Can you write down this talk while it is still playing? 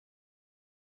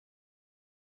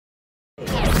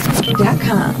All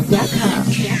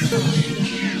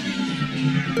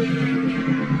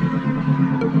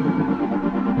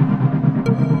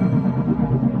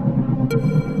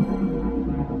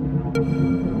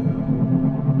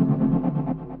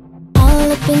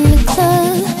up in the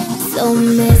club, so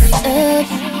messed up.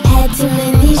 Had too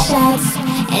many shots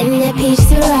and that peach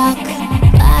to rock.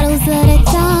 Bottles of that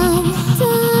Dom,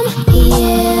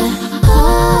 yeah.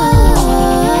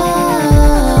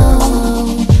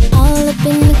 All up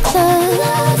in the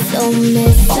club, so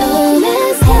messed up.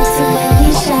 Had too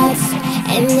many shots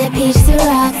and that peach to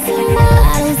rock.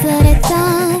 Bottles of that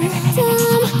Dom,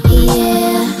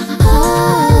 yeah.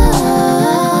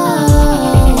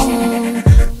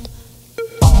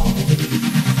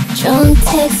 Drunk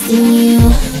texting you,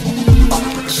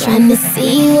 trying to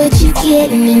see what you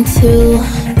getting into.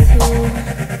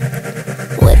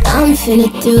 What I'm finna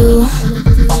do.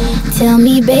 Tell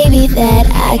me, baby, that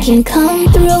I can come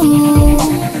through.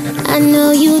 I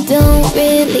know you don't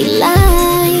really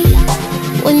like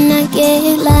when I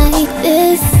get like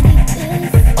this,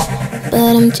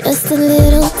 but I'm just a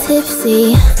little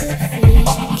tipsy.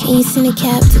 Can you send a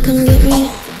cab to come get me?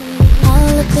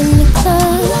 All up in the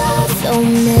club, so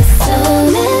messed up.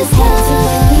 Had too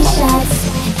many shots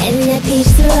and that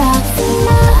peach to rock.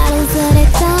 Bottles of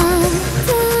that Dom,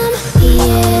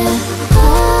 yeah.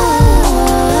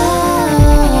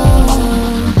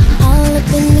 All up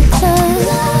in the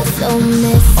club, so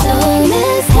messed up.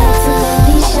 Had too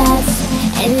many shots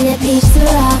and that peach to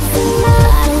rock.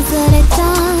 Bottles of that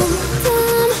Dom,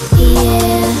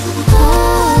 yeah.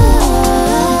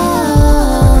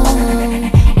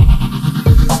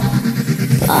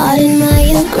 Pardon my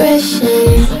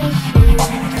aggression,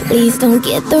 please don't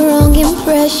get the wrong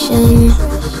impression.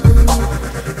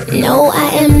 No, I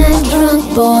am not drunk,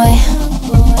 boy.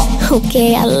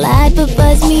 Okay, I lied, but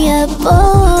buzz me up,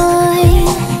 boy.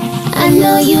 I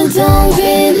know you don't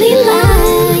really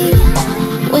like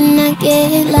when I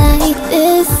get like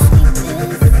this,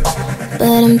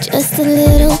 but I'm just a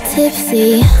little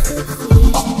tipsy.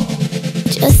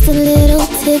 Just a little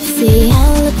tipsy.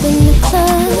 All up in the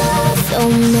club, so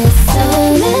messed up.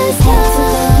 Had too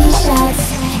many shots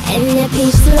and that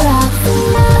peach to rock.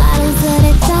 Bottles of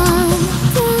that